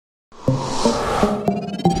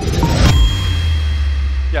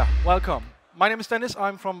Welcome. My name is Dennis.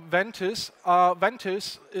 I'm from Ventuz.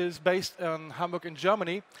 Ventuz is based in Hamburg in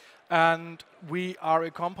Germany, and we are a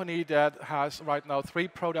company that has right now 3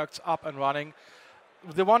 products up and running.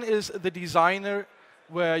 The one is the designer,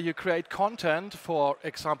 where you create content, for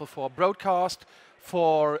example, for broadcast,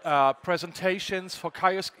 for presentations, for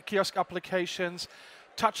kiosk applications,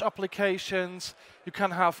 touch applications. You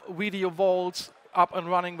can have video vaults up and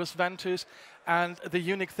running with Ventuz. And the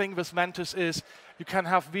unique thing with Ventuz is you can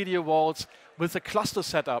have video vaults with a cluster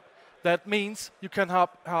setup. That means you can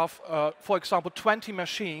have for example, 20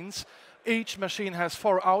 machines. Each machine has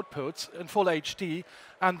 4 outputs in full HD,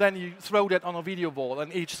 and then you throw that on a video vault,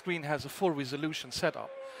 and each screen has a full resolution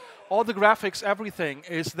setup. All the graphics, everything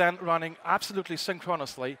is then running absolutely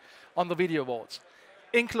synchronously on the video vaults,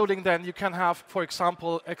 including then you can have, for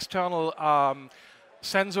example, external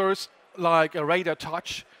sensors like a radar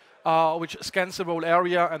touch, which scans the whole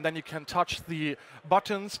area, and then you can touch the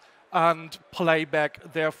buttons and play back,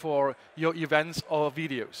 therefore, your events or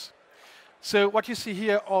videos. So what you see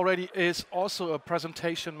here already is also a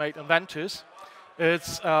presentation made in Ventuz.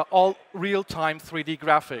 It's all real-time 3D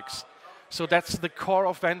graphics. So that's the core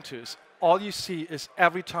of Ventuz. All you see is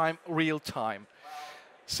every time real-time.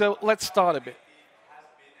 So let's start a bit.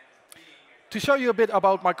 To show you a bit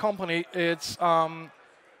about my company, it's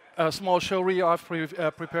a small show reel I've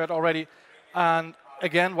prepared already. And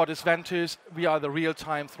again, what is Ventuz? We are the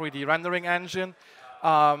real-time 3D rendering engine.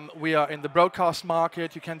 We are in the broadcast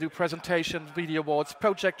market. You can do presentation, video boards,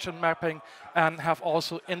 projection mapping, and have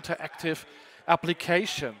also interactive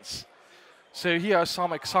applications. So here are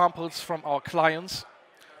some examples from our clients.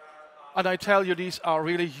 And I tell you, these are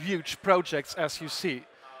really huge projects, as you see.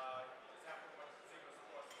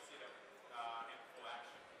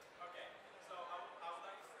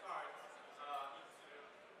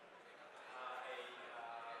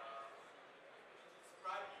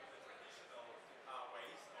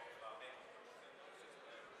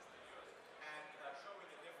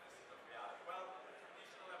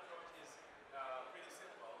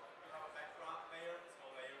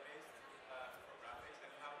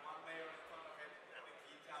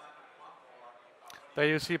 There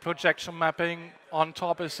you see projection mapping. On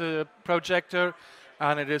top is a projector,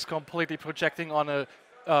 and it is completely projecting on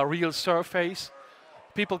a real surface.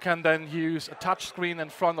 People can then use a touch screen in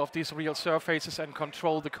front of these real surfaces and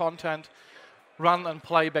control the content, run and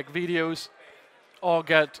play back videos, or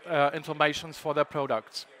get information for their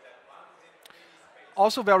products.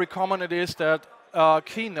 Also very common it is that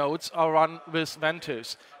keynotes are run with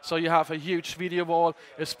Ventuz. So you have a huge video wall,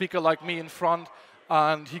 a speaker like me in front,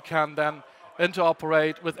 and he can then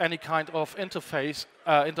interoperate with any kind of interface,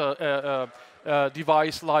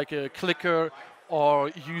 device like a clicker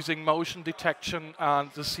or using motion detection,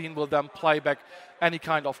 and the scene will then play back any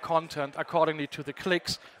kind of content accordingly to the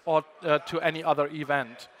clicks or to any other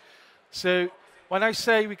event. So when I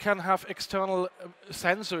say we can have external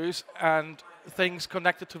sensors and things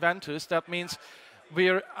connected to Ventuz, that means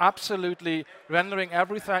we're absolutely rendering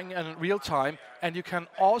everything in real time, and you can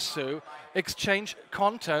also exchange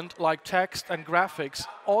content like text and graphics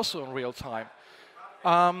also in real time.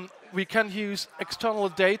 We can use external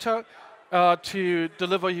data to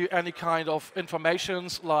deliver you any kind of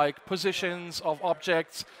informations like positions of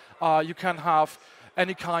objects. You can have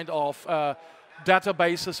any kind of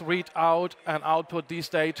databases read out and output these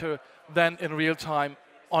data then in real time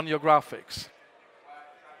on your graphics.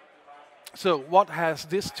 So what has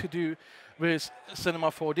this to do with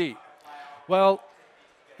Cinema 4D? Well,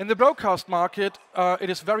 in the broadcast market, it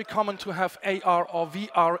is very common to have AR or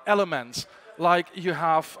VR elements, like you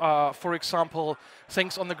have, for example,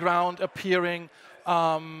 things on the ground appearing,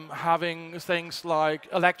 having things like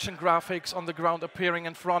election graphics on the ground appearing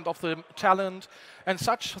in front of the talent, and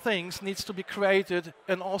such things needs to be created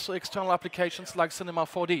in also external applications like Cinema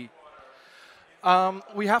 4D.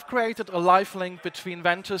 We have created a live link between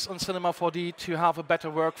Ventuz and Cinema 4D to have a better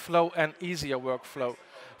workflow and easier workflow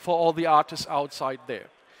for all the artists outside there.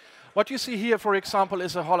 What you see here, for example,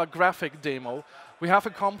 is a holographic demo. We have a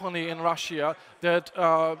company in Russia that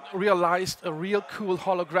realized a real cool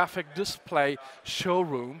holographic display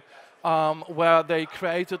showroom where they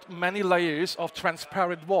created many layers of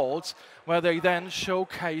transparent walls where they then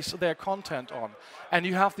showcase their content on. And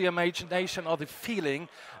you have the imagination or the feeling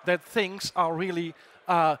that things are really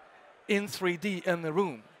in 3D in the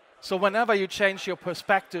room. So whenever you change your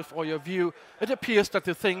perspective or your view, it appears that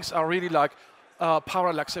the things are really like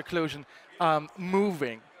parallax occlusion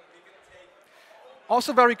moving.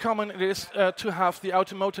 Also very common it is to have the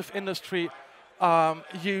automotive industry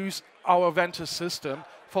use our Ventuz system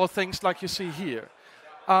for things like you see here.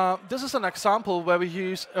 This is an example where we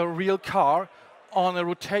use a real car on a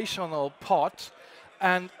rotational pod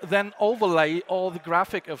and then overlay all the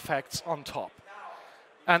graphic effects on top.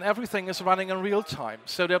 And everything is running in real time.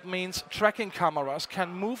 So that means tracking cameras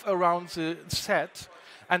can move around the set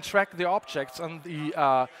and track the objects, and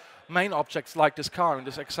the main objects like this car in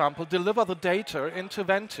this example deliver the data into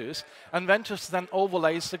Ventuz, and Ventuz then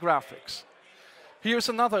overlays the graphics. Here's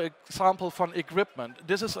another example from equipment.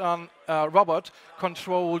 This is a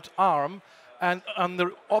robot-controlled arm, and on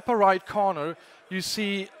the upper right corner you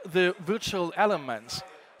see the virtual elements.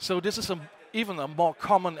 So this is even a more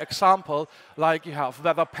common example, like you have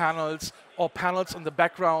weather panels or panels in the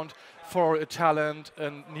background for a talent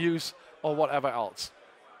and news or whatever else.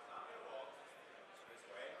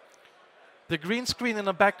 The green screen in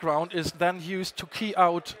the background is then used to key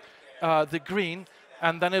out the green,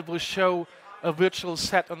 and then it will show a virtual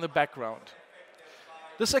set in the background.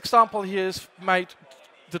 This example here is made,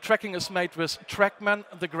 the tracking is made with Trackman.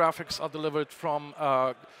 The graphics are delivered from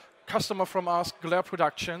a customer from us, Glare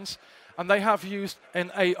Productions, and they have used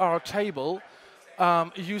an AR table,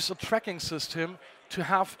 use a tracking system to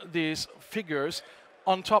have these figures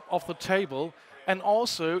on top of the table, and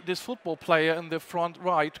also this football player in the front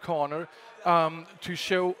right corner to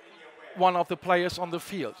show one of the players on the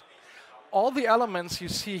field. All the elements you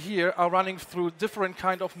see here are running through different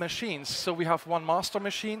kind of machines. So we have one master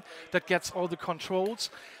machine that gets all the controls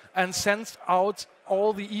and sends out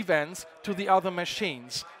all the events to the other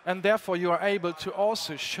machines. And therefore you are able to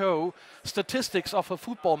also show statistics of a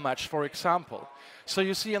football match, for example. So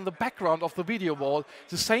you see in the background of the video wall,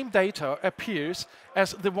 the same data appears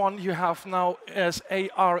as the one you have now as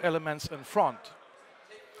AR elements in front.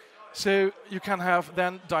 So you can have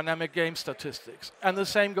then dynamic game statistics. And the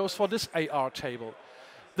same goes for this AR table.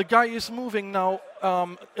 The guy is moving now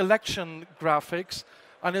election graphics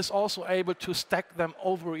and is also able to stack them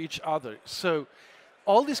over each other. So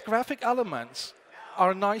all these graphic elements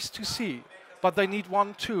are nice to see, but they need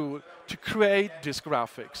one tool to create these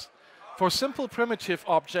graphics. For simple primitive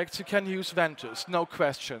objects, you can use Ventuz, no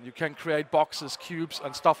question. You can create boxes, cubes,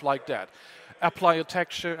 and stuff like that. Apply a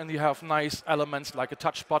texture, and you have nice elements like a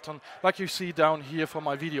touch button, like you see down here for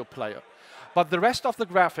my video player. But the rest of the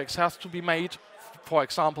graphics has to be made, for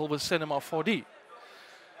example, with Cinema 4D.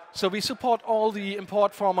 So we support all the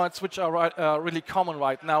import formats which are really common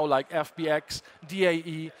right now, like FBX,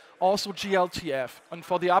 DAE, also GLTF. And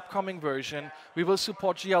for the upcoming version, we will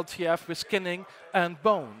support GLTF with skinning and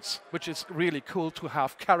bones, which is really cool to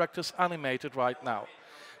have characters animated right now.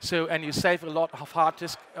 So, and you save a lot of hard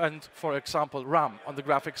disk and, for example, RAM on the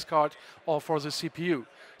graphics card or for the CPU.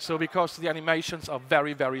 So because the animations are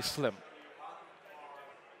very, very slim.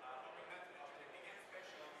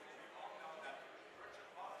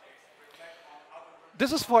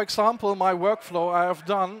 This is, for example, my workflow I have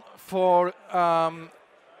done for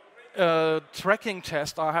a tracking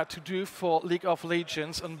test I had to do for League of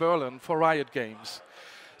Legends in Berlin for Riot Games.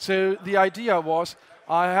 So the idea was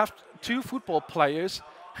I have two football players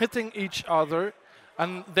hitting each other,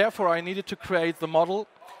 and therefore I needed to create the model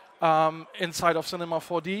inside of Cinema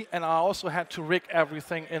 4D, and I also had to rig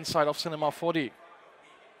everything inside of Cinema 4D.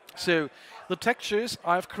 So the textures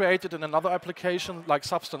I've created in another application like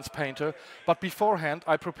Substance Painter, but beforehand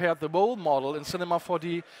I prepared the whole model in Cinema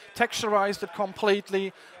 4D, texturized it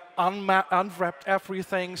completely, unwrapped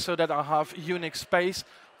everything so that I have unique space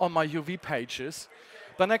on my UV pages.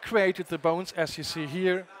 Then I created the bones as you see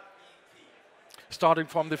here, starting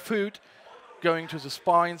from the foot, going to the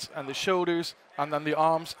spines and the shoulders, and then the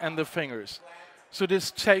arms and the fingers. So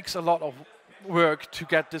this takes a lot of work to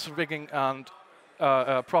get this rigging and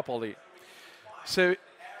properly. So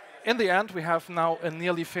in the end, we have now a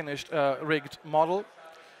nearly finished rigged model.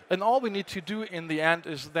 And all we need to do in the end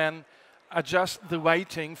is then adjust the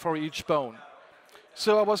weighting for each bone.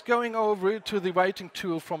 So I was going over to the weighting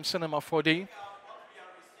tool from Cinema 4D.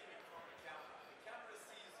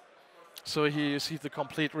 So here you see the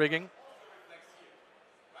complete rigging.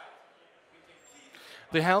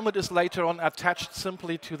 The helmet is later on attached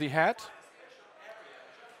simply to the head.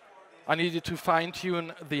 I needed to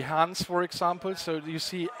fine-tune the hands, for example, so you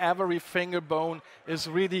see every finger bone is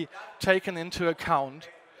really taken into account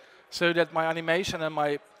so that my animation and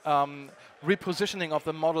my repositioning of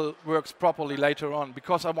the model works properly later on,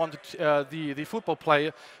 because I wanted the football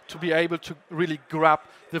player to be able to really grab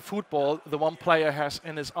the football the one player has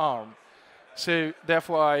in his arm. So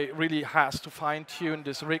therefore I really has to fine-tune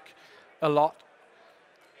this rig a lot.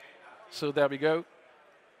 So there we go.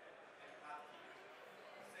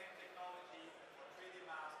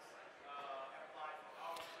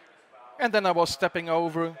 And then I was stepping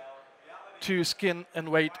over to skin and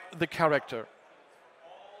weight the character.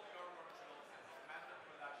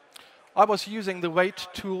 I was using the weight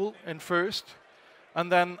tool in first,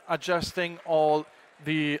 and then adjusting all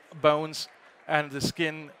the bones and the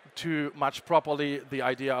skin to match properly the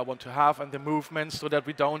idea I want to have and the movements, so that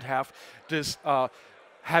we don't have this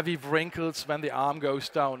heavy wrinkles when the arm goes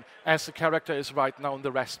down, as the character is right now in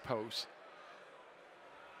the rest pose.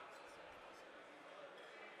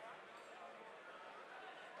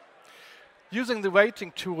 Using the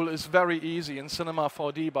weighting tool is very easy in Cinema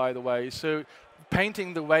 4D, by the way. So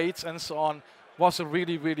painting the weights and so on was a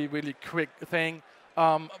really, really, really quick thing.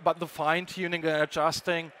 But the fine-tuning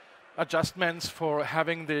and adjustments for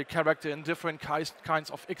having the character in different kinds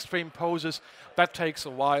of extreme poses, that takes a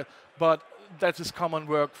while. But that is common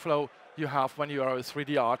workflow you have when you are a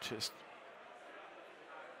 3D artist.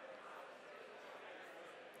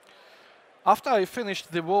 After I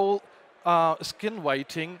finished the whole skin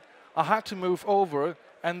weighting, I had to move over,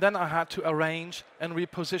 and then I had to arrange and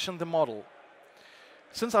reposition the model.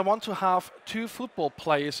 Since I want to have 2 football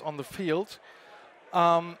players on the field,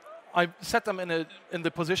 I set them in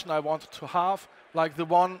the position I wanted to have. Like, the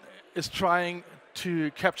one is trying to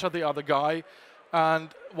capture the other guy, and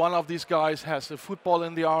one of these guys has a football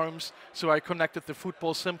in the arms, so I connected the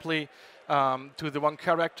football simply to the one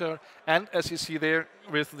character. And as you see there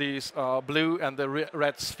with these blue and the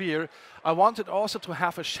red sphere, I wanted also to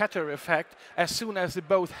have a shatter effect as soon as the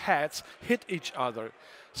both heads hit each other.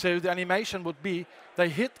 So the animation would be they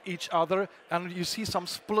hit each other and you see some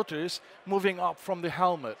splitters moving up from the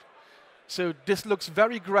helmet. So this looks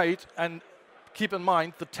very great, and keep in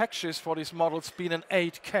mind the textures for these models being an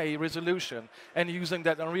 8K resolution and using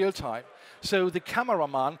that in real time. So the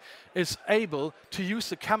cameraman is able to use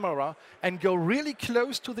the camera and go really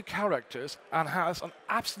close to the characters and has an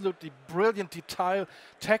absolutely brilliant detail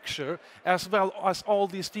texture, as well as all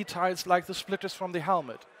these details like the splitters from the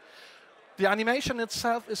helmet. The animation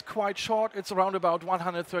itself is quite short. It's around about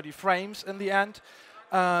 130 frames in the end.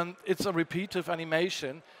 And it's a repeative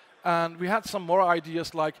animation. And we had some more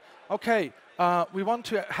ideas like, okay, we want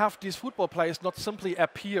to have these football players not simply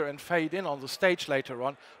appear and fade in on the stage later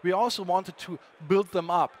on. We also wanted to build them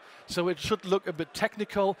up. So it should look a bit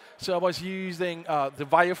technical. So I was using the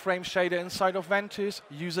wireframe shader inside of Ventuz,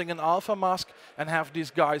 using an alpha mask, and have these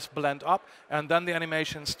guys blend up. And then the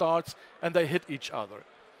animation starts, and they hit each other.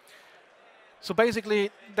 So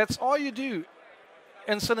basically, that's all you do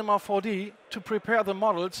in Cinema 4D to prepare the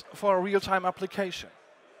models for a real-time application.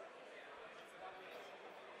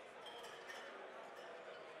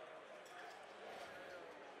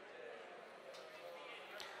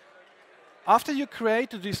 After you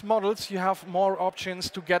created these models, you have more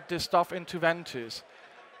options to get this stuff into Ventuz.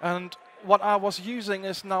 And what I was using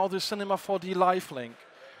is now the Cinema 4D Live Link.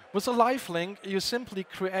 With a Live Link, you simply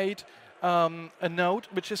create a node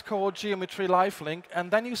which is called Geometry Live Link,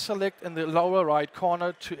 and then you select in the lower right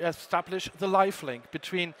corner to establish the live link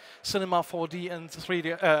between Cinema 4D and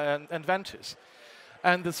 3D and Ventuz.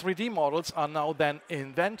 And the 3D models are now then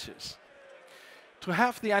in Ventuz. To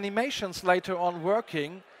have the animations later on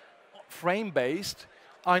working frame-based,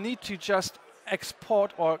 I need to just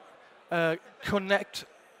export or connect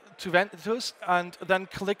to Ventuz and then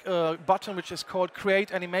click a button which is called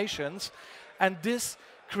Create Animations, and this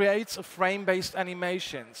creates a frame-based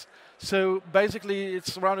animations. So basically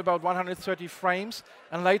it's around about 130 frames,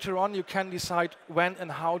 and later on you can decide when and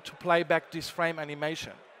how to play back this frame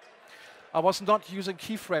animation. I was not using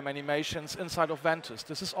keyframe animations inside of Ventuz.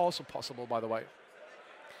 This is also possible, by the way.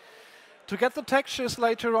 To get the textures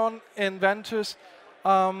later on in Ventuz,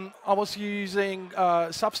 I was using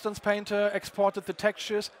Substance Painter, exported the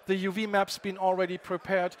textures. The UV map's been already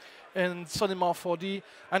prepared in Cinema 4D,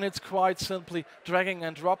 and it's quite simply dragging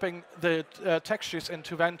and dropping the textures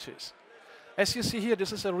into Ventuz. As you see here,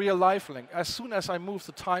 this is a real live link. As soon as I move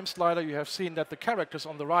the time slider, you have seen that the characters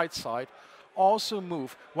on the right side also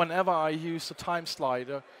move whenever I use the time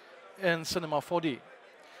slider in Cinema 4D.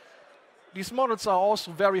 These models are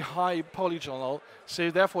also very high polygonal,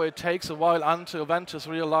 so therefore it takes a while until Ventuz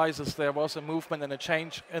realizes there was a movement and a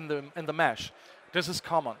change in the mesh. This is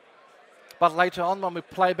common. But later on, when we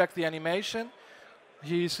play back the animation,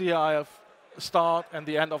 you see I have start and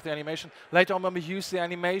the end of the animation. Later on, when we use the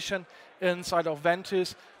animation inside of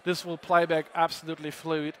Ventuz, this will play back absolutely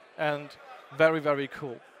fluid and very, very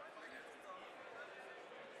cool.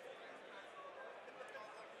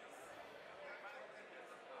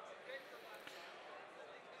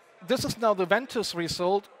 This is now the Ventuz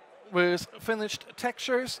result with finished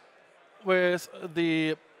textures, with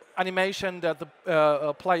the animation that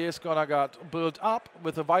the player is gonna get built up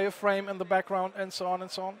with a wireframe in the background, and so on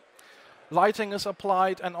and so on. Lighting is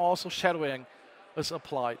applied, and also shadowing is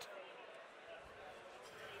applied.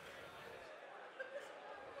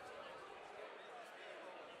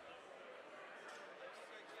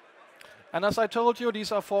 And as I told you,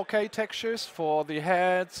 these are 4K textures for the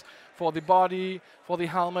heads, for the body, for the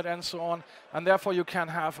helmet, and so on. And therefore, you can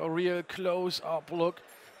have a real close-up look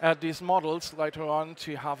at these models later on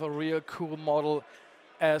to have a real cool model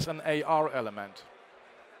as an AR element.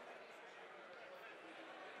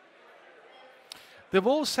 The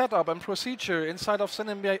whole setup and procedure inside of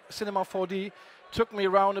Cinema 4D took me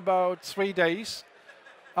around about 3 days.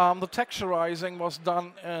 The texturizing was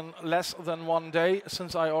done in less than 1 day,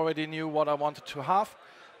 since I already knew what I wanted to have.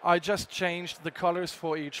 I just changed the colors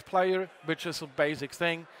for each player, which is a basic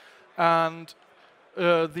thing. And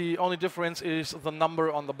the only difference is the number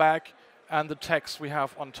on the back and the text we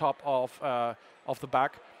have on top of the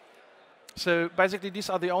back. So basically, these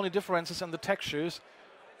are the only differences in the textures.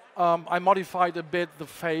 I modified a bit the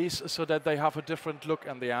face so that they have a different look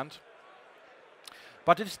in the end.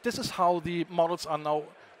 But this is how the models are now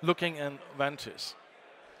looking in Ventuz.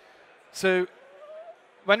 So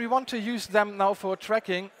when we want to use them now for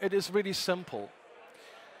tracking, it is really simple.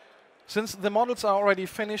 Since the models are already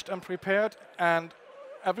finished and prepared and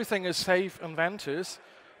everything is safe in Ventuz,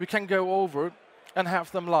 we can go over and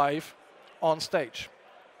have them live on stage.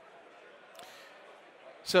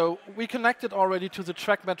 So we connected already to the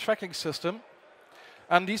TrackMed tracking system,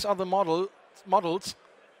 and these are the models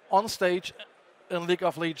on stage in League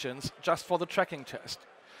of Legends just for the tracking test.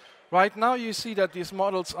 Right now you see that these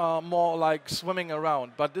models are more like swimming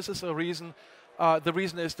around, but this is a reason. The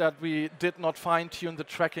reason is that we did not fine-tune the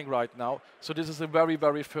tracking right now, so this is the very,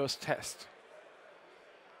 very first test.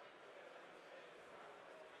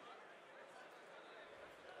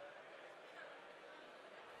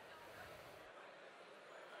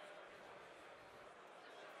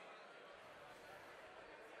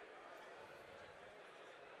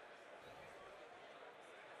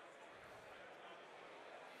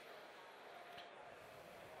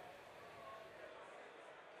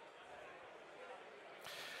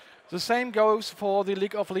 The same goes for the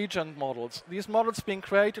League of Legends models. These models being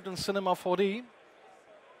created in Cinema 4D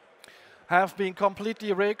have been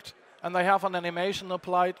completely rigged, and they have an animation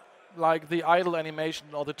applied like the idle animation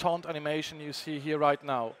or the taunt animation you see here right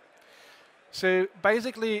now. So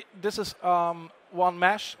basically, this is one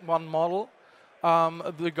mesh, one model.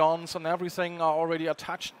 The guns and everything are already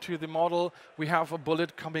attached to the model. We have a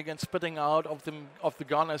bullet coming and spitting out of the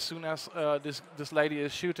gun as soon as this lady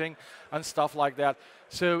is shooting and stuff like that.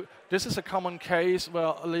 So this is a common case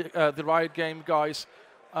where the Riot Game guys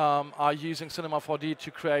are using Cinema 4D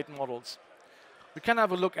to create models. We can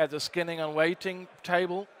have a look at the skinning and weighting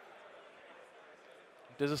table.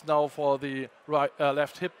 This is now for the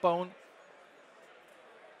left hip bone.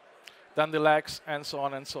 Then the legs, and so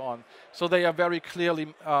on and so on. So they are very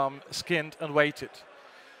clearly skinned and weighted.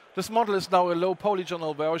 This model is now a low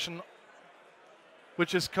polygonal version,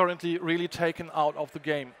 which is currently really taken out of the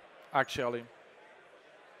game, actually.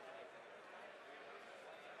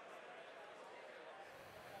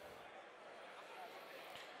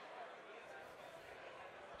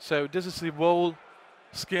 So this is the whole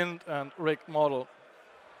skinned and rigged model.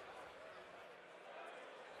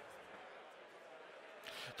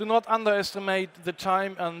 Do not underestimate the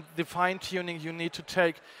time and the fine-tuning you need to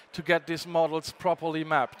take to get these models properly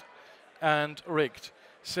mapped and rigged.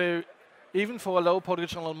 So even for a low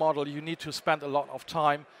polygonal model, you need to spend a lot of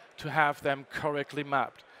time to have them correctly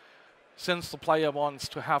mapped, since the player wants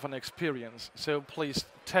to have an experience. So please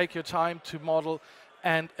take your time to model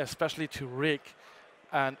and especially to rig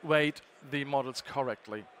and weight the models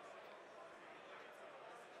correctly.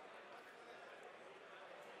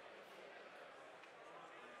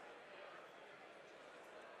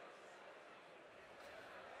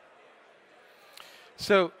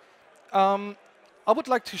 So I would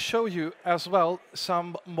like to show you as well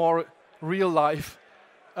some more real-life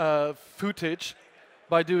footage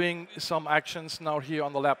by doing some actions now here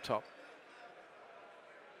on the laptop.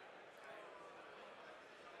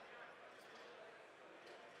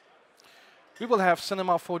 We will have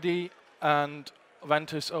Cinema 4D and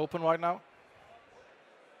Ventuz open right now.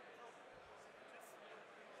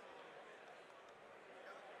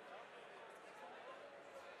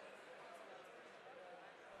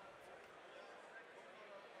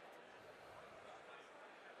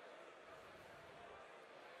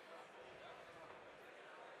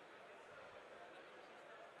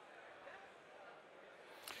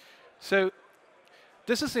 So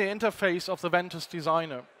this is the interface of the Ventuz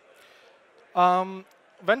designer.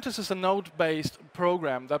 Ventuz is a node-based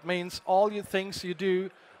program. That means all the things you do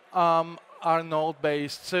are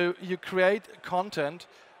node-based. So you create content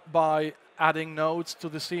by adding nodes to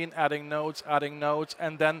the scene, adding nodes,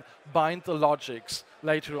 and then bind the logics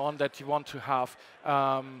later on that you want to have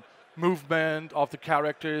movement of the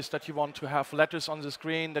characters, that you want to have letters on the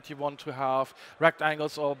screen, that you want to have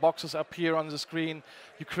rectangles or boxes appear on the screen.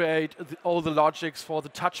 You create all the logics for the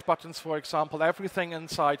touch buttons, for example, everything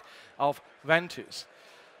inside of Ventuz.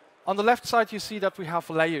 On the left side, you see that we have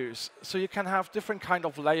layers. So you can have different kind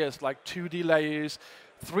of layers, like 2D layers,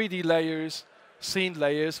 3D layers, scene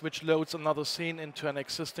layers, which loads another scene into an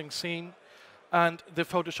existing scene, and the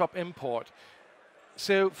Photoshop import.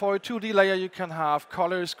 So for a 2D layer, you can have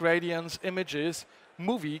colors, gradients, images,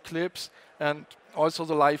 movie clips, and also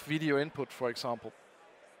the live video input, for example.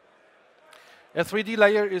 A 3D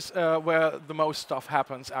layer is where the most stuff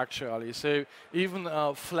happens, actually. So even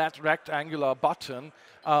a flat rectangular button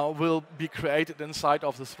will be created inside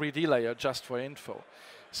of the 3D layer just for info.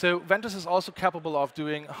 So Ventuz is also capable of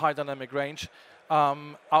doing high dynamic range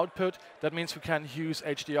output. That means we can use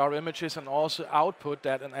HDR images and also output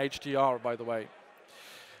that in HDR, by the way.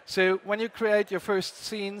 So when you create your first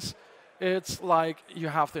scenes, it's like you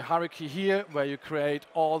have the hierarchy here, where you create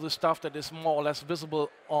all the stuff that is more or less visible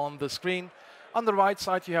on the screen. On the right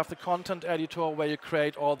side, you have the content editor, where you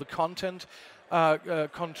create all the content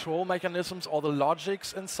control mechanisms, all the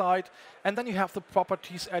logics inside. And then you have the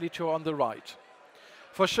properties editor on the right.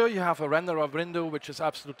 For sure, you have a renderer window, which is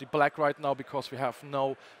absolutely black right now because we have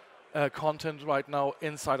no content right now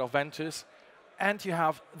inside of Ventuz. And you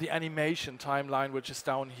have the animation timeline, which is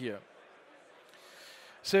down here.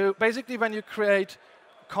 So basically, when you create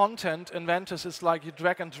content in Ventuz, it's like you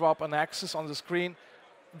drag and drop an axis on the screen,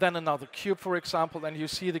 then another cube, for example, and you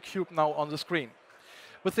see the cube now on the screen.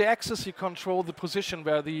 With the axis, you control the position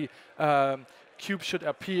where the cube should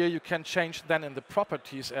appear. You can change then in the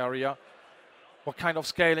properties area what kind of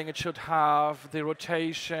scaling it should have, the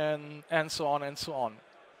rotation, and so on and so on.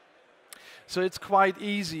 So it's quite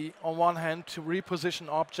easy, on one hand, to reposition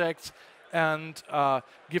objects and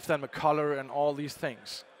give them a color and all these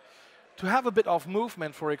things. To have a bit of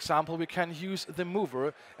movement, for example, we can use the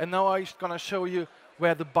mover. And now I'm going to show you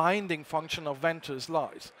where the binding function of Ventuz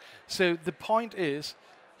lies. So the point is,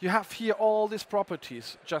 you have here all these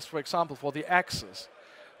properties, just for example, for the axis.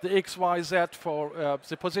 The X, Y, Z for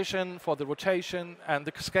the position, for the rotation, and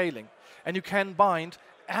the scaling. And you can bind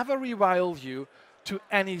every value to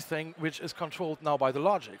anything which is controlled now by the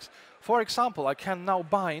logics. For example, I can now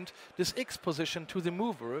bind this X position to the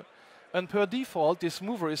mover, and per default, this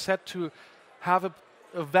mover is set to have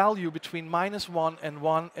a value between -1 and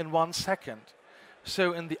 1 in 1 second.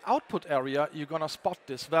 So in the output area, you're going to spot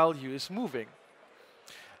this value is moving.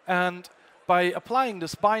 And by applying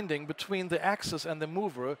this binding between the axis and the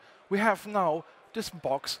mover, we have now this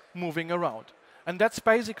box moving around. And that's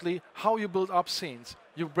basically how you build up scenes.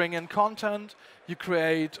 You bring in content, you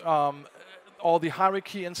create all the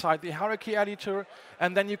hierarchy inside the hierarchy editor,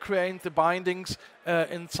 and then you create the bindings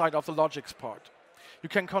inside of the logics part. You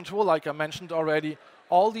can control, like I mentioned already,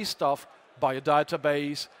 all these stuff by a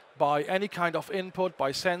database, by any kind of input,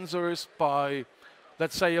 by sensors, by,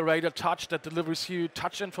 let's say, a radar touch that delivers you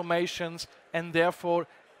touch informations, and therefore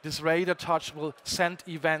this radar touch will send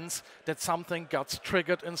events that something gets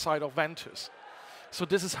triggered inside of Ventuz. So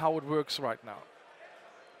this is how it works right now.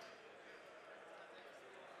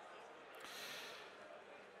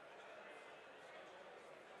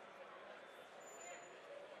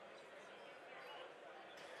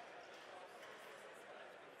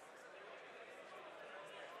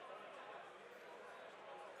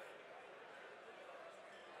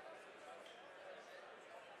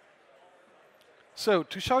 So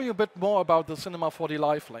to show you a bit more about the Cinema 4D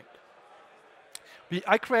Live Link,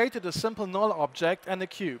 I created a simple null object and a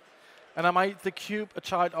cube. And I made the cube a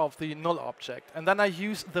child of the null object. And then I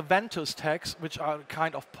use the Ventuz tags, which are a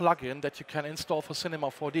kind of plugin that you can install for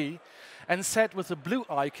Cinema 4D, and set with the blue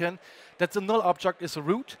icon that the null object is a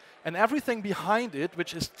root, and everything behind it,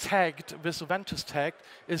 which is tagged with the Ventuz tag,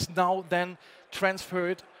 is now then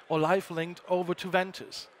transferred or live linked over to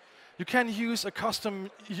Ventuz. You can use a custom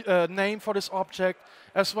name for this object,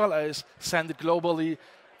 as well as send it globally,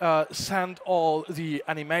 send all the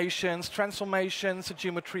animations, transformations, the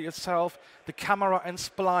geometry itself, the camera and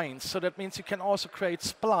splines. So that means you can also create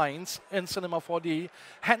splines in Cinema 4D,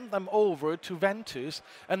 hand them over to Ventuz,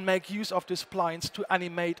 and make use of the splines to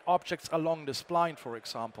animate objects along the spline, for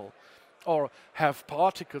example, or have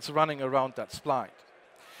particles running around that spline.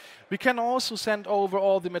 We can also send over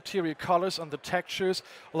all the material colors and the textures,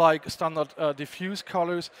 like standard diffuse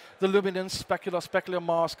colors, the luminance, specular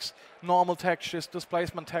masks, normal textures,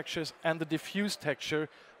 displacement textures, and the diffuse texture,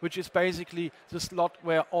 which is basically the slot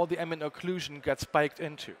where all the ambient occlusion gets baked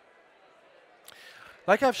into.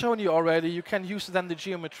 Like I've shown you already, you can use then the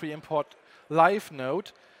geometry import live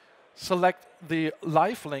node, select the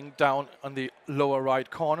live link down on the lower right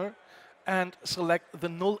corner, and select the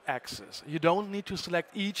null axis. You don't need to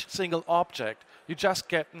select each single object. You just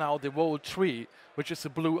get now the whole tree, which is the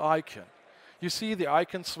blue icon. You see the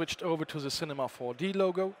icon switched over to the Cinema 4D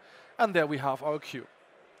logo, and there we have our cube.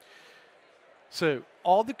 So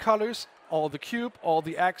all the colors, all the cube, all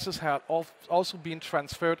the axes have also been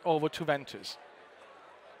transferred over to Ventuz.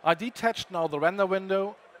 I detached now the render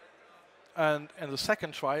window, and in the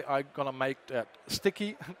second try, I'm gonna make that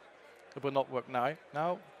sticky. It will not work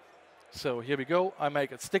now. So here we go, I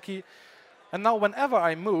make it sticky. And now whenever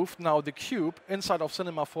I move now the cube inside of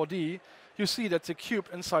Cinema 4D, you see that the cube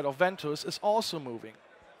inside of Ventuz is also moving.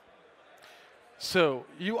 So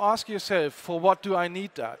you ask yourself, for what do I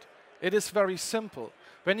need that? It is very simple.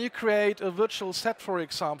 When you create a virtual set, for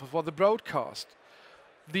example, for the broadcast,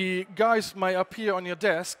 the guys may appear on your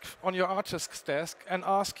desk, on your artist's desk, and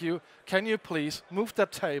ask you, can you please move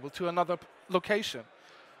that table to another location?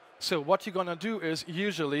 So what you're gonna do is,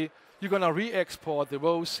 usually, you're gonna re-export the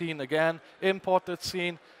whole scene again, import that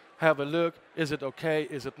scene, have a look, is it okay,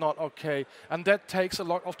 is it not okay, and that takes a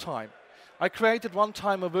lot of time. I created one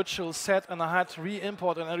time a virtual set, and I had to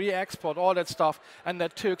re-import and re-export all that stuff, and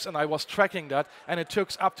that took, and I was tracking that, and it took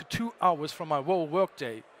up to 2 hours from my whole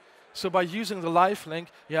workday. So by using the live link,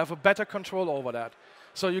 you have a better control over that.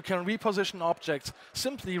 So you can reposition objects,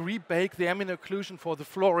 simply rebake the ambient occlusion for the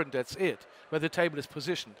floor, and that's it, where the table is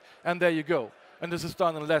positioned. And there you go. And this is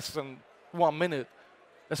done in less than 1 minute,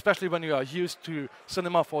 especially when you are used to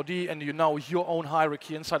Cinema 4D and you know your own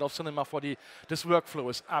hierarchy inside of Cinema 4D. This workflow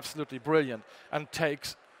is absolutely brilliant and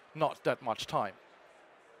takes not that much time.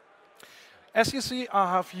 As you see,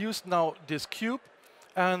 I have used now this cube,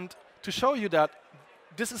 and to show you that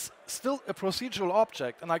this is still a procedural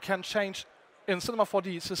object, and I can change in Cinema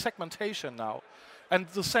 4D, it's a segmentation now, and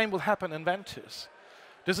the same will happen in Ventuz.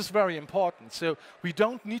 This is very important. So we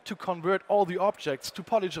don't need to convert all the objects to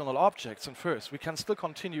polygonal objects in first. We can still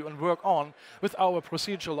continue and work on with our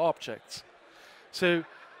procedural objects. So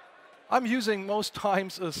I'm using most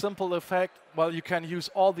times a simple effect. Well, you can use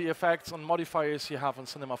all the effects and modifiers you have in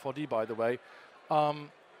Cinema 4D, by the way.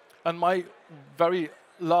 And my very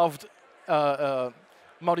loved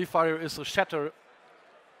modifier is a shatter.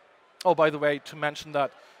 Oh, by the way, to mention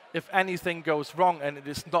that if anything goes wrong and it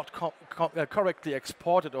is not correctly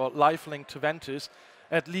exported or live linked to Ventuz,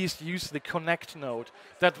 at least use the connect node.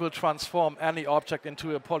 That will transform any object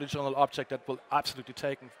into a polygonal object that will absolutely be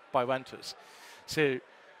taken by Ventuz. So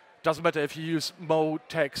doesn't matter if you use mode,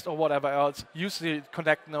 text, or whatever else, use the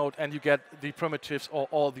connect node and you get the primitives or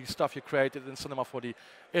all the stuff you created in Cinema 4D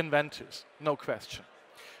in Ventuz, no question.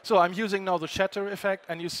 So I'm using now the shatter effect,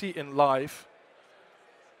 and you see in live,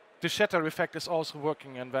 the shatter effect is also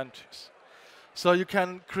working in Ventuz. So you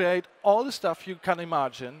can create all the stuff you can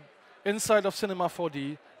imagine inside of Cinema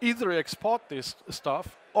 4D, either export this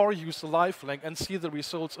stuff or use the live link and see the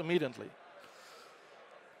results immediately.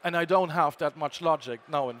 And I don't have that much logic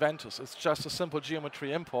now in Ventuz. It's just a simple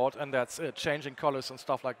geometry import, and that's it, changing colors and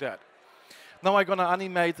stuff like that. Now I'm gonna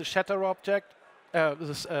animate the shatter object,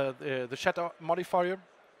 the shatter modifier,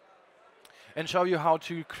 and show you how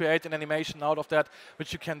to create an animation out of that,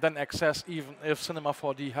 which you can then access even if Cinema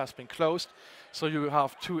 4D has been closed. So you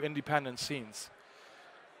have 2 independent scenes.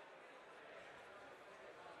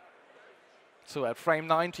 So at frame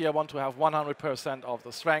 90, I want to have 100% of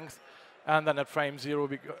the strength, and then at frame 0,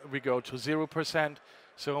 we go to 0%.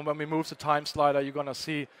 So when we move the time slider, you're gonna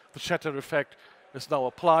see the shatter effect is now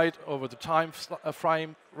applied over the time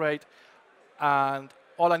frame rate, and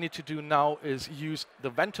all I need to do now is use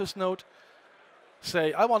the Ventuz node.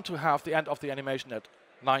 Say I want to have the end of the animation at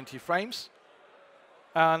 90 frames.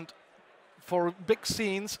 And for big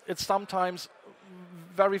scenes, it's sometimes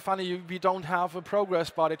very funny. We don't have a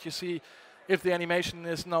progress bar that you see if the animation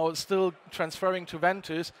is now still transferring to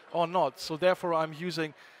Ventuz or not. So therefore, I'm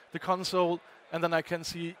using the console, and then I can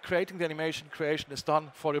see creating the animation. Creation is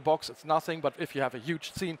done. For the box, it's nothing. But if you have a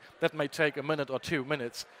huge scene, that may take a minute or 2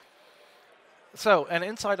 minutes. So, and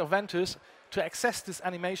inside of Ventuz, to access this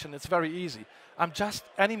animation, it's very easy. I'm just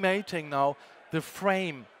animating now the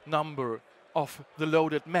frame number of the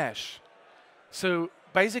loaded mesh. So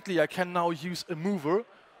basically, I can now use a mover,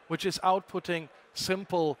 which is outputting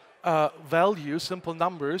simple values, simple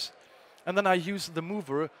numbers, and then I use the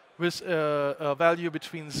mover with a value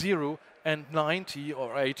between 0 and 90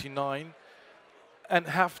 or 89, and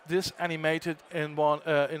have this animated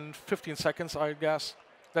in 15 seconds, I guess.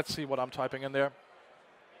 Let's see what I'm typing in there.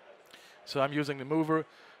 So I'm using the mover,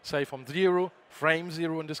 say from 0, frame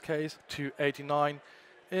 0 in this case, to 89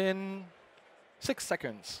 in 6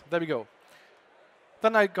 seconds. There we go.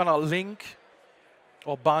 Then I'm gonna link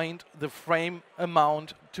or bind the frame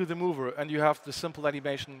amount to the mover, and you have the simple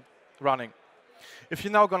animation running. If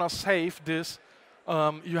you're now going to save this,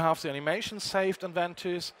 you have the animation saved in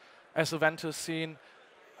Ventuz as a Ventuz scene,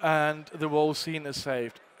 and the whole scene is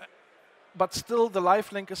saved. But still, the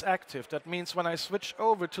live link is active. That means when I switch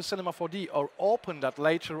over to Cinema 4D or open that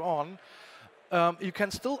later on, you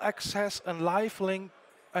can still access a live link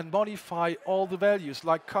and modify all the values,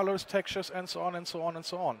 like colors, textures, and so on, and so on, and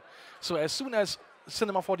so on. So as soon as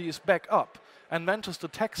Cinema 4D is back up and Ventuz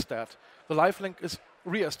detects that, the live link is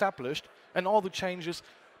re-established, and all the changes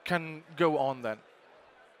can go on then.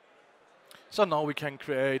 So now we can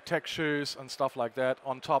create textures and stuff like that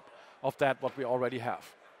on top of that what we already have.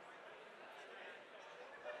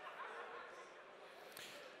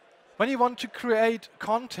 When you want to create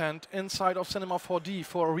content inside of Cinema 4D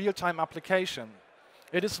for a real-time application,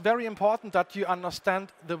 it is very important that you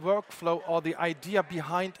understand the workflow or the idea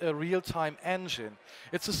behind a real-time engine.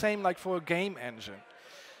 It's the same like for a game engine.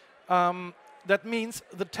 That means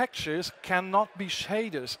the textures cannot be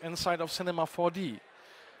shaders inside of Cinema 4D.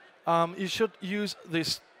 You should use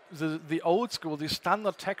the old school, the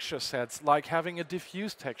standard texture sets, like having a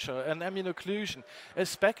diffuse texture, an ambient occlusion, a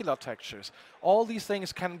specular textures. All these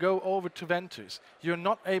things can go over to Ventuz. You're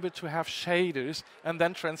not able to have shaders and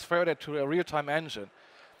then transfer that to a real-time engine.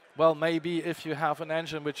 Well, maybe if you have an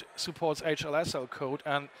engine which supports HLSL code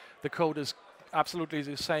and the code is absolutely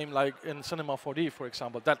the same like in Cinema 4D, for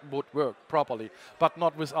example, that would work properly, but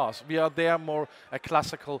not with us. We are there more a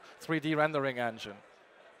classical 3D rendering engine,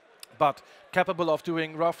 but capable of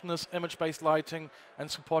doing roughness, image-based lighting, and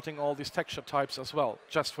supporting all these texture types as well,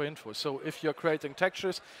 just for info. So if you're creating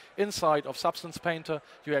textures inside of Substance Painter,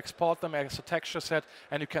 you export them as a texture set,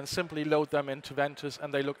 and you can simply load them into Ventuz,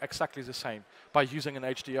 and they look exactly the same by using an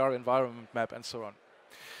HDR environment map and so on.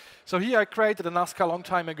 So here I created a Nazca a long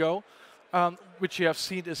time ago, which you have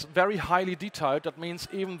seen is very highly detailed. That means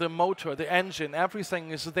even the motor, the engine,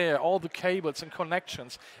 everything is there, all the cables and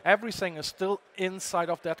connections, everything is still inside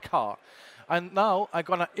of that car. And now I'm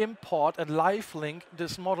going to import and live link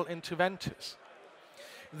this model into Ventuz.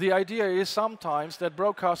 The idea is sometimes that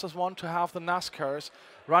broadcasters want to have the NASCARs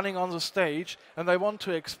running on the stage, and they want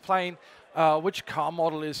to explain which car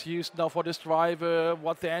model is used now for this driver,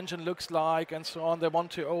 what the engine looks like, and so on. They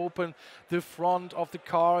want to open the front of the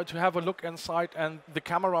car to have a look inside, and the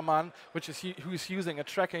cameraman, who is using a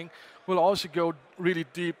tracking, will also go really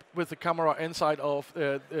deep with the camera inside of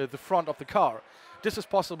the front of the car. This is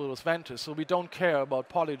possible with Ventuz, so we don't care about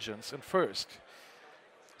polygons at first.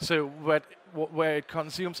 So where it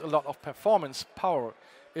consumes a lot of performance power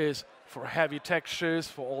is for heavy textures,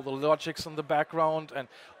 for all the logics in the background, and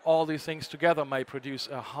all these things together may produce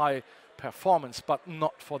a high performance, but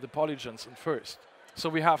not for the polygons at first. So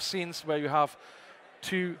we have scenes where you have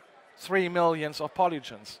 2-3 million of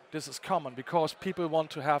polygons. This is common because people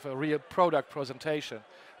want to have a real product presentation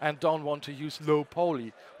and don't want to use low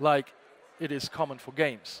poly like it is common for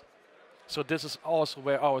games. So this is also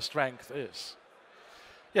where our strength is.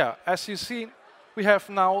 Yeah, as you see, we have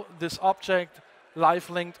now this object live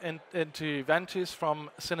linked into Ventuz from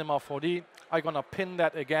Cinema 4D. I'm going to pin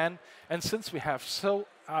that again. And since we have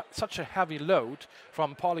such a heavy load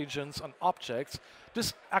from polygons and objects,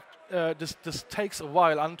 this takes a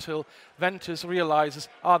while until Ventuz realizes,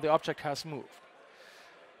 the object has moved.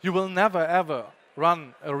 You will never, ever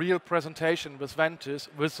run a real presentation with Ventuz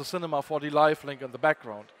with the Cinema 4D live link in the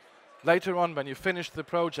background. Later on, when you finish the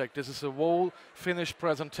project, this is a whole finished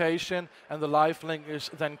presentation, and the live link is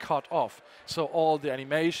then cut off. So all the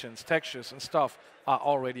animations, textures, and stuff are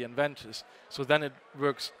already in Ventuz. So then it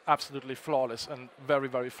works absolutely flawless and very,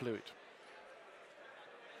 very fluid.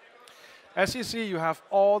 As you see, you have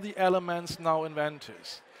all the elements now in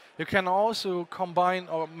Ventuz. You can also combine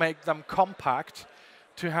or make them compact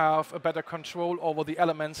to have a better control over the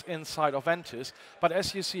elements inside of Ventuz. But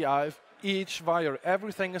as you see, each wire,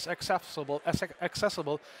 everything is accessible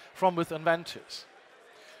from within Ventuz.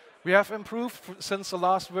 We have improved since the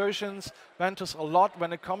last versions Ventuz a lot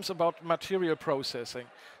when it comes about material processing.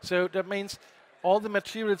 So that means all the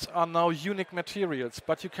materials are now unique materials,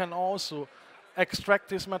 but you can also extract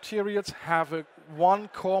these materials, have one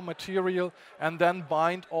core material, and then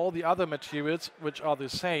bind all the other materials, which are the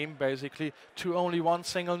same basically, to only one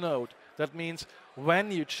single node. That means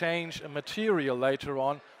when you change a material later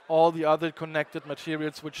on, all the other connected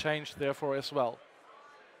materials would change therefore as well.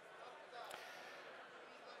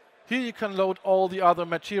 Here you can load all the other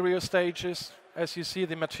material stages. As you see,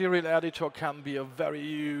 the material editor can be a very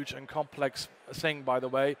huge and complex thing, by the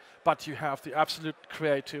way, but you have the absolute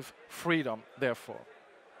creative freedom, therefore.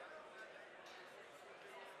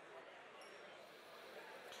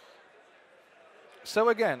 So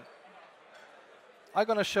again, I'm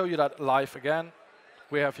going to show you that live again.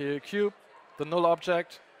 We have here a cube, the null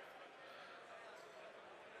object.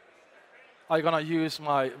 I'm going to use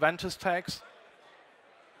my Ventuz tags,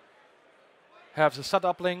 have the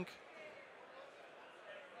setup link,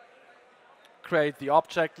 create the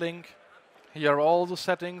object link. Here are all the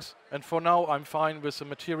settings, and for now I'm fine with the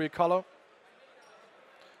material color.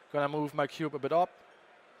 Gonna move my cube a bit up,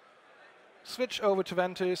 switch over to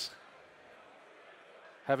Ventuz,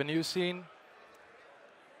 have a new scene,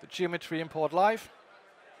 the geometry import live,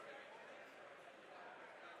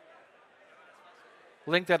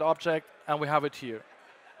 link that object, and we have it here.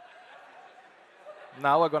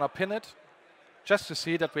 Now we're gonna pin it, just to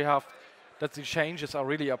see that that the changes are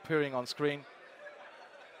really appearing on screen.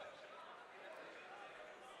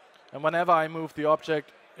 And whenever I move the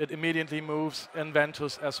object, it immediately moves in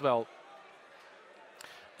Ventuz as well.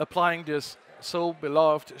 Applying this so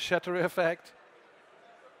beloved shatter effect.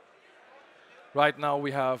 Right now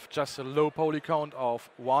we have just a low poly count of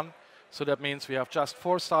 1, so that means we have just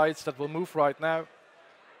 4 sides that will move right now.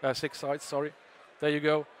 6 sides, sorry. There you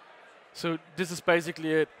go. So this is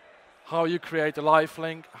basically it. How you create a live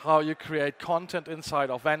link, how you create content inside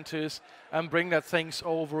of Ventuz, and bring that things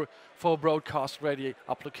over for broadcast-ready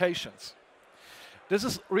applications. This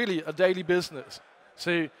is really a daily business.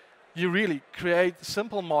 So you really create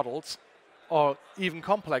simple models, or even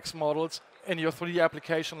complex models, in your 3D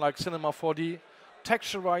application like Cinema 4D,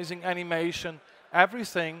 texturizing, animation,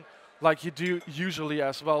 everything like you do usually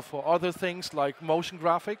as well for other things like motion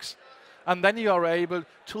graphics. And then you are able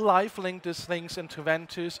to live link these things into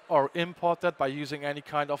Ventuz or import that by using any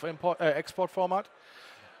kind of export format.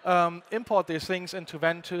 Import these things into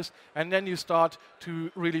Ventuz, and then you start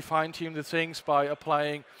to really fine-tune the things by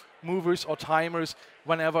applying movers or timers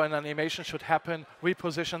whenever an animation should happen,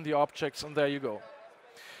 reposition the objects, and there you go.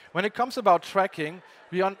 When it comes about tracking,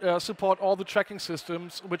 we support all the tracking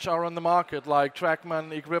systems which are on the market, like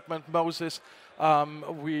Trackman, Equipment, Moses.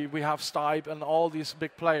 We have Stipe and all these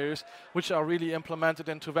big players which are really implemented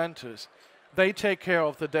into Ventuz. They take care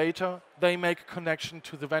of the data. They make a connection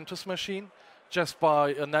to the Ventuz machine just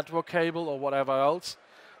by a network cable or whatever else.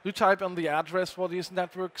 You type in the address for these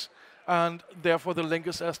networks, and therefore the link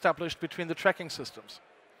is established between the tracking systems.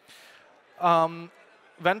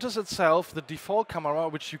 Ventuz itself, the default camera,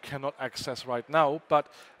 which you cannot access right now, but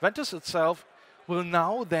Ventuz itself will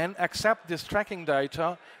now then accept this tracking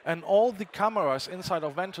data, and all the cameras inside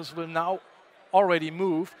of Ventuz will now already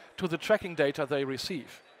move to the tracking data they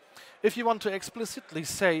receive. If you want to explicitly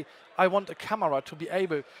say, I want a camera to be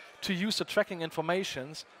able to use the tracking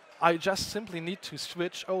informations, I just simply need to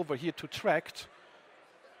switch over here to tracked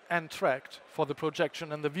and tracked for the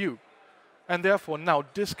projection and the view. And therefore, now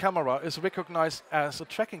this camera is recognized as a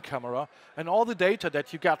tracking camera, and all the data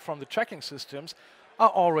that you get from the tracking systems are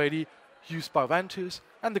already used by Ventuz,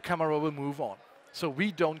 and the camera will move on. So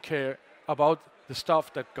we don't care about the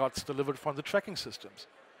stuff that gets delivered from the tracking systems.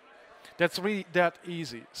 That's really that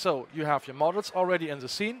easy. So you have your models already in the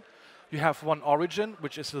scene. You have one origin,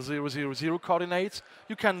 which is the 000 coordinates.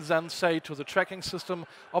 You can then say to the tracking system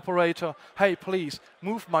operator, hey, please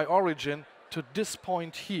move my origin to this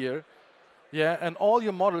point here. Yeah, and all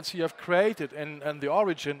your models you have created in the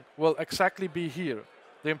origin will exactly be here.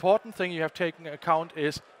 The important thing you have taken into account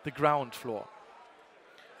is the ground floor.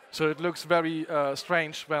 So it looks very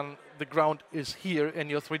strange when the ground is here in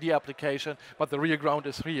your 3D application, but the real ground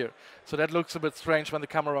is here. So that looks a bit strange when the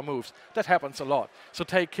camera moves. That happens a lot. So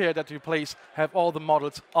take care that you please have all the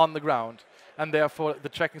models on the ground, and therefore the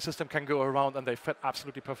tracking system can go around and they fit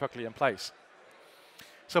absolutely perfectly in place.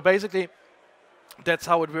 So basically, that's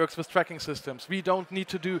how it works with tracking systems. We don't need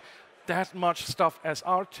to do that much stuff as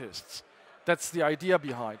artists. That's the idea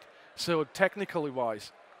behind. So technically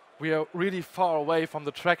wise, we are really far away from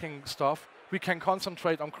the tracking stuff. We can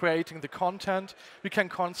concentrate on creating the content. We can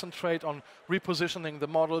concentrate on repositioning the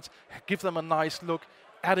models, give them a nice look,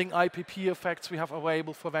 adding IPP effects we have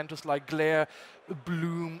available for Ventuz like glare,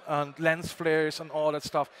 bloom, and lens flares and all that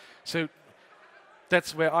stuff. So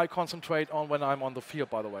that's where I concentrate on when I'm on the field,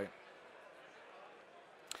 by the way.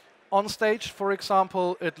 On stage, for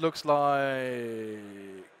example, it looks like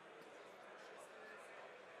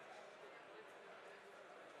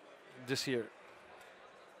this here.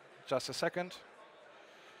 Just a second.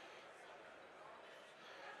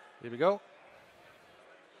 Here we go.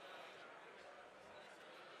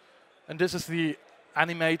 And this is the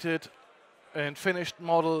animated and finished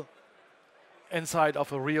model inside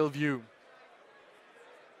of a real view.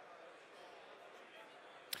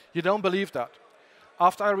 You don't believe that.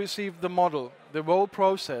 After I received the model, the whole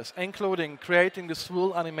process, including creating this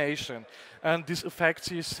full animation and these effects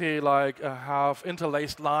you see, like have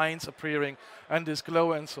interlaced lines appearing and this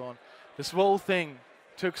glow and so on, this whole thing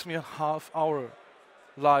took me a half hour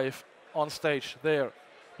live on stage there,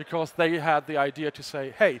 because they had the idea to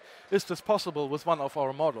say, hey, is this possible with one of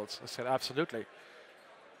our models? I said, absolutely.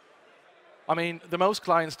 I mean, the most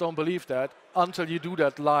clients don't believe that until you do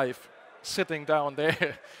that live, sitting down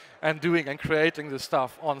there and doing and creating the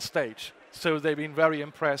stuff on stage. So they've been very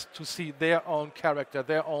impressed to see their own character,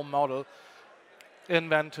 their own model in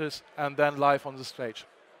Ventuz and then live on the stage.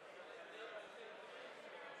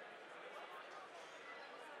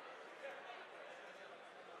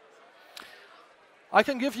 I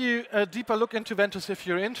can give you a deeper look into Ventuz if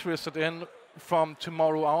you're interested in from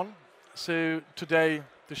tomorrow on. So today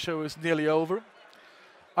the show is nearly over.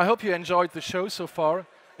 I hope you enjoyed the show so far.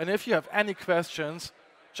 And if you have any questions,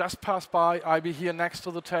 just pass by. I'll be here next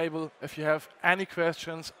to the table. If you have any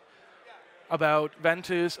questions about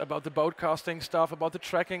Ventuz, about the broadcasting stuff, about the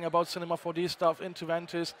tracking, about Cinema 4D stuff into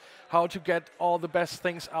Ventuz, how to get all the best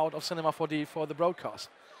things out of Cinema 4D for the broadcast.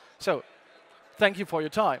 So, thank you for your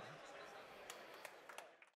time.